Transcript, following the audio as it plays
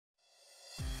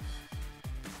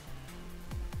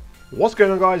What's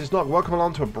going on, guys? It's Nock. Welcome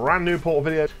along to a brand new Portal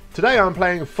video. Today I'm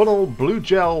playing Funnel, Blue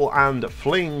Gel and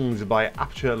Flings by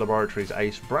Aperture Laboratories,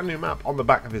 a brand new map on the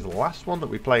back of his last one that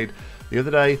we played the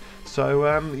other day.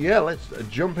 So yeah, let's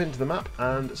jump into the map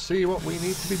and see what we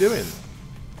need to be doing.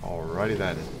 Alrighty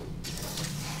then.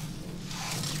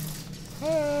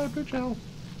 Hey, Blue Gel.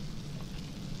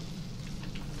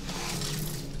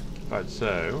 Right,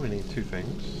 so we need two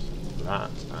things.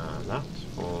 That and that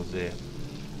for the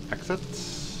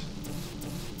exits.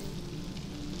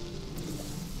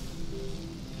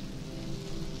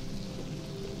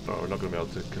 But we're not going to be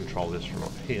able to control this from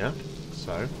up here,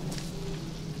 so, and,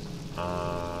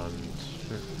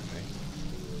 okay,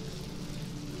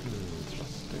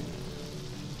 interesting.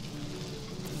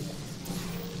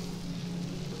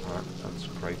 Alright, that's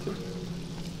created.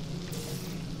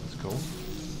 That's cool.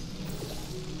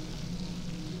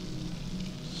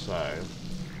 So,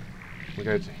 we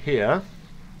go to here,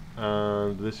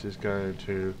 and this is going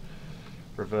to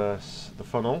reverse the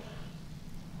funnel.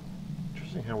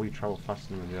 Interesting how we travel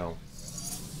faster than the gel.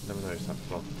 Never noticed that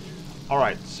before.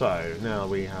 Alright, so now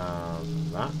we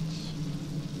have that.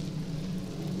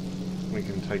 We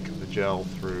can take the gel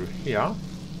through here. And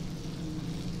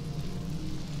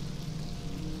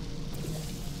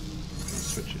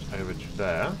switch it over to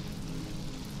there.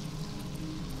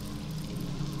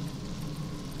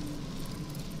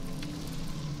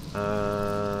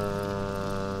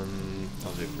 I'll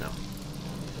do it now.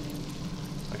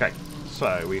 Okay.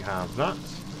 So we have that.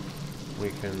 We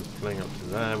can fling up to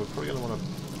there. We're probably going to want to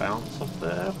bounce off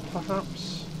there,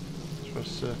 perhaps. Is there a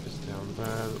surface down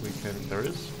there that we can... There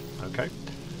is. Okay.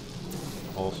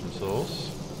 Awesome sauce.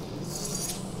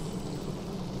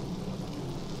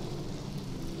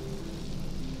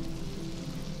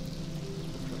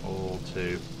 All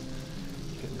to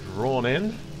get drawn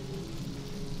in.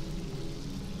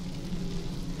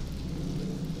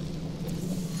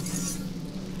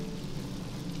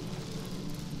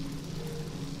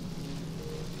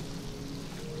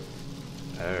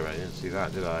 Oh, I didn't see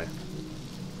that, did I?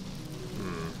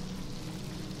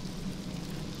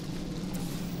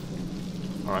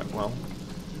 Alright, well,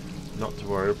 not to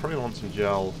worry. We'll probably want some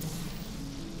gel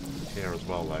here as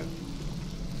well, though.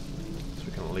 So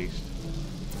we can at least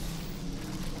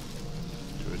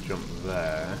do a jump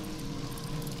there.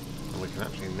 And we can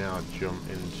actually now jump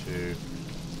into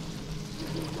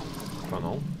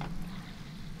funnel.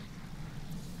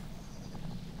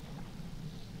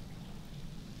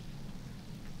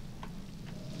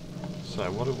 So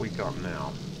what have we got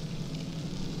now?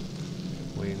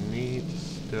 We need to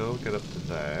still get up to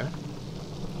there.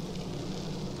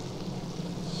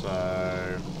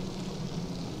 So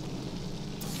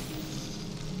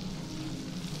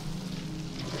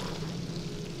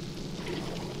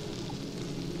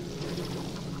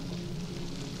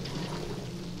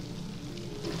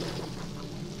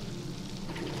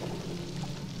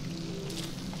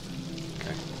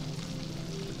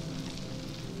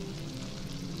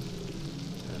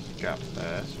gap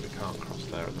there, so we can't cross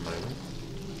there at the moment.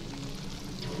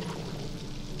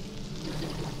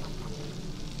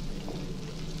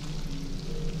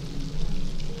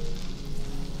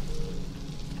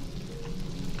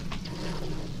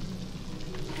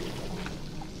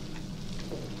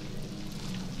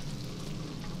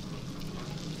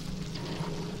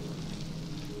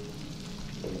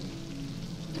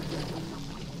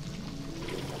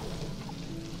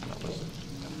 That was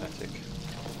pathetic.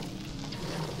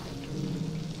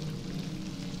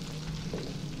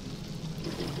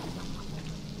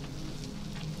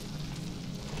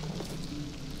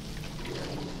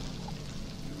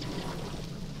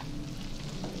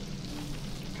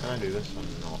 Can I do this or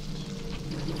not?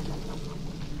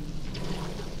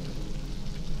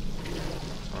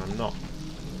 So I'm not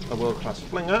a world-class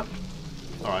flinger.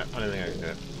 Alright, I don't think I can do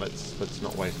it. Let's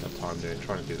not waste our time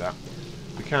trying to do that.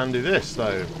 We can do this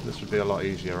though. This would be a lot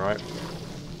easier, right?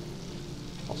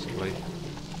 Possibly.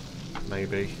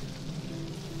 Maybe.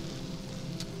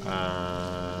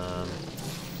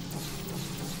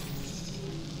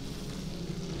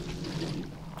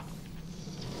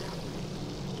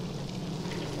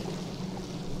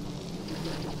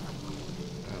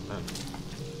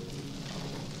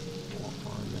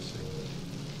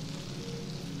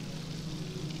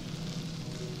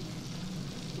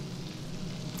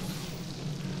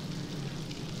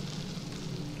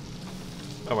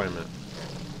 Oh, wait a minute.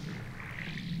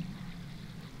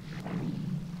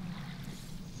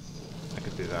 I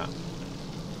could do that.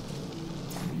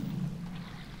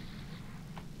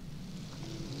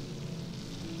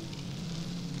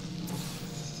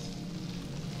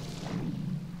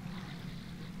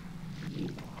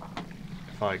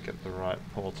 If I get the right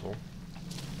portal.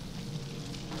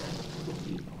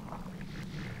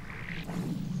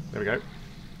 There we go.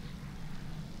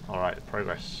 Alright,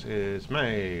 progress is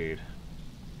made.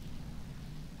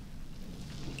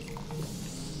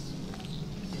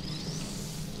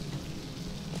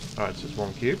 Alright, so it's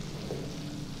one cube.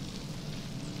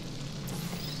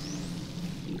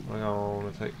 We're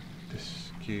going to take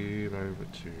this cube over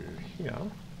to here.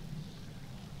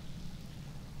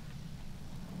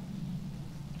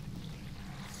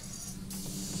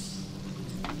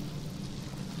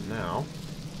 Now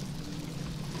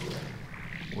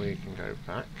we can go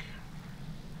back.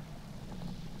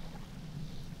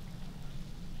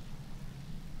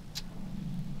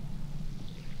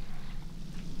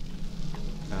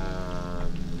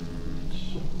 And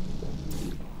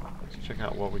let's check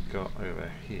out what we got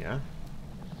over here.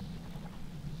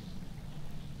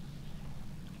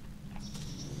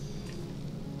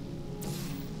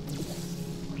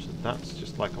 So that's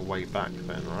just like a way back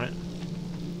then, right?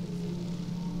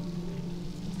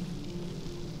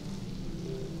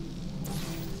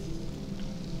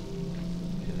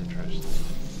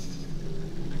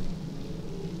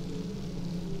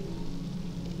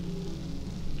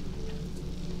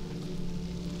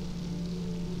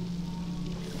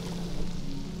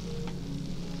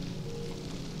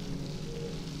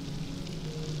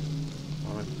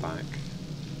 Back.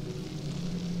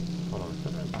 Hold on, if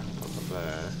I go back up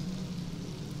there.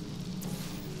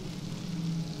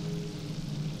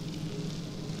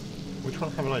 Which one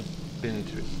haven't I been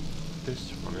to? It's this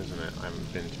one, isn't it? I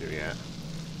haven't been to yet.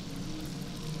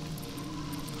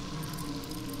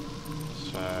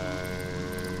 So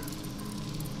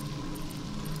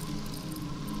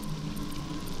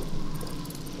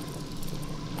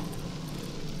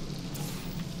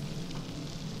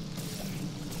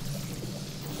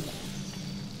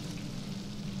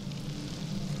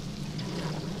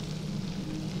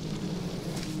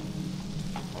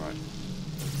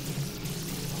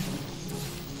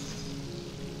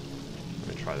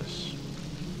try this.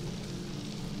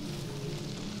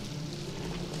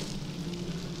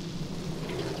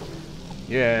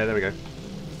 Yeah, there we go.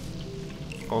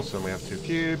 Awesome, we have 2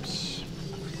 cubes.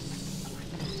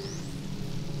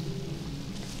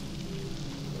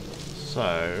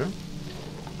 So,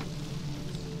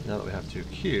 now that we have 2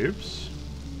 cubes,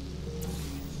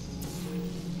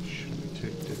 it shouldn't be too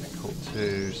difficult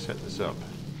to set this up.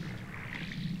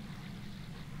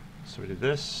 So we do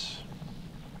this.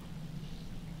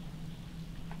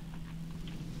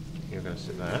 You're going to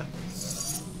sit there,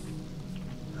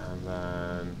 and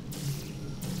then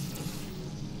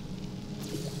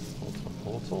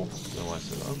portal. No, I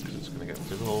set it up because it's going to get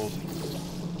fizzled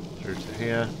through to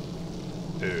here.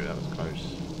 Ooh, that was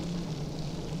close.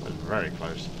 That was very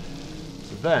close.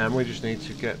 So then we just need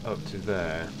to get up to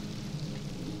there.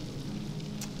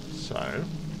 So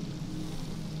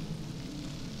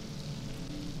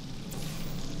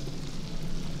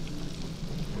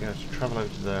we have to travel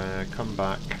over to there, come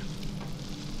back.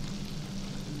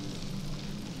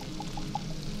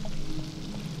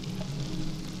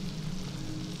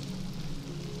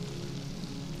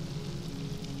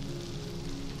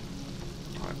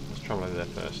 Travel over there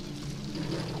first.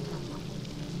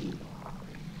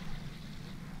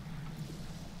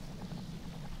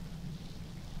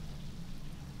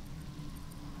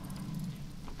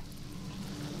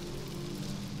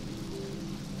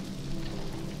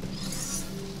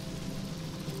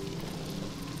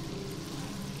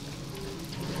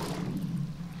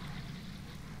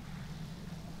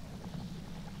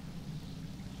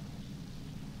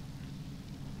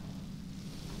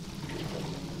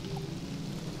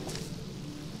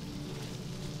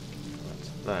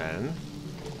 Then,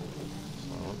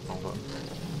 so hold on,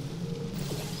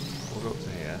 we'll go up to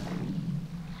here.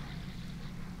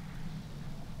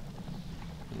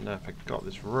 And now if I got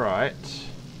this right,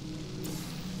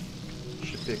 it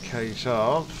should be a case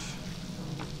of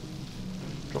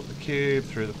drop the cube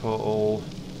through the portal.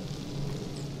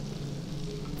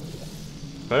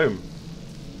 Boom.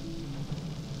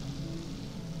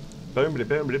 Boom-bitty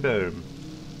boom-bitty boom.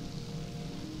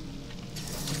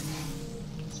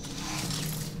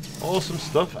 Awesome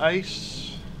stuff,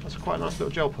 Ace. That's quite a nice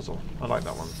little gel puzzle. I like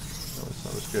that one.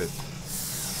 That was good.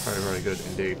 Very, very good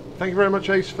indeed. Thank you very much,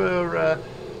 Ace, for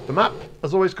the map.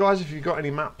 As always, guys, if you've got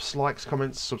any maps, likes,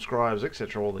 comments, subscribes,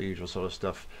 etc., all the usual sort of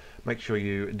stuff, make sure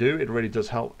you do. It really does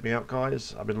help me out,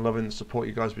 guys. I've been loving the support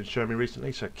you guys have been showing me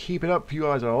recently, so keep it up. You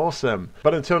guys are awesome.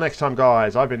 But until next time,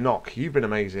 guys, I've been Nock. You've been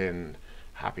amazing.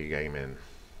 Happy gaming.